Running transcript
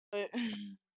First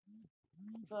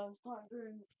time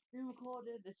being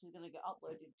recorded. This is gonna get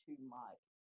uploaded to my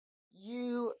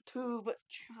YouTube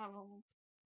channel.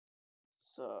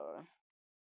 So,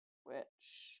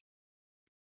 which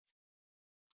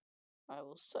I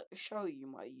will show you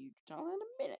my YouTube channel in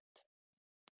a minute.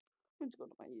 I'm going to go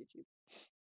to my YouTube.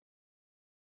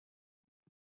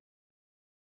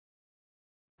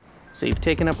 So you've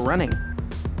taken up running.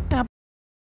 So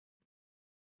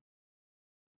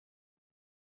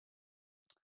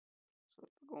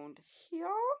we're going to here.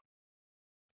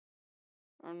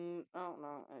 And, oh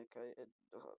no, okay, it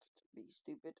does have to be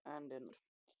stupid and then.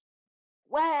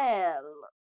 Well!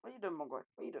 What are you doing, Mogwai?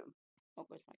 What are you doing?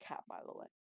 Mogwai's my cat, by the way.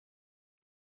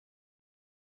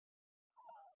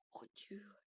 What you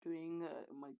doing,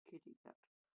 my kitty cat?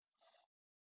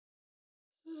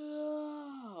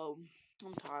 Oh,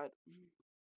 I'm tired.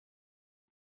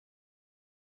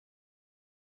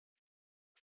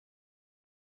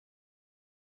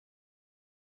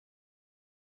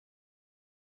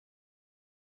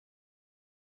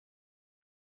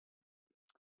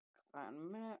 In a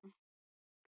minute.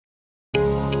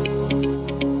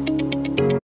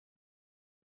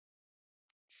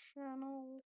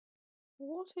 Channel.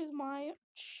 What is my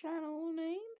channel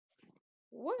name?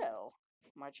 Well,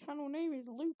 my channel name is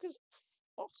Lucas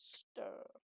Foster.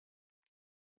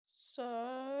 So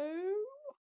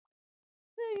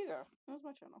there you go. That's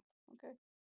my channel. Okay.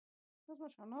 That's my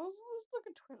channel. Let's look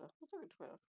at Twitter. Let's look at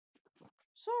Twitter.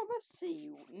 So let's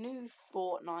see. New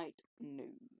Fortnite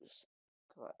news.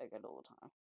 Because I get it all the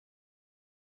time.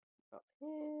 Up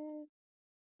here.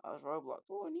 Oh, it's Roblox.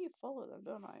 Oh, I need to follow them,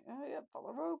 don't I? Oh, yeah,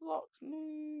 follow Roblox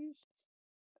news.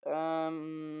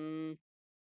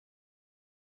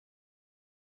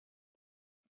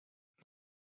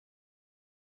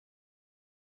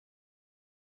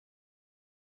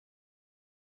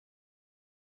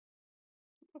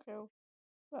 Okay, well,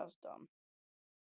 that's done.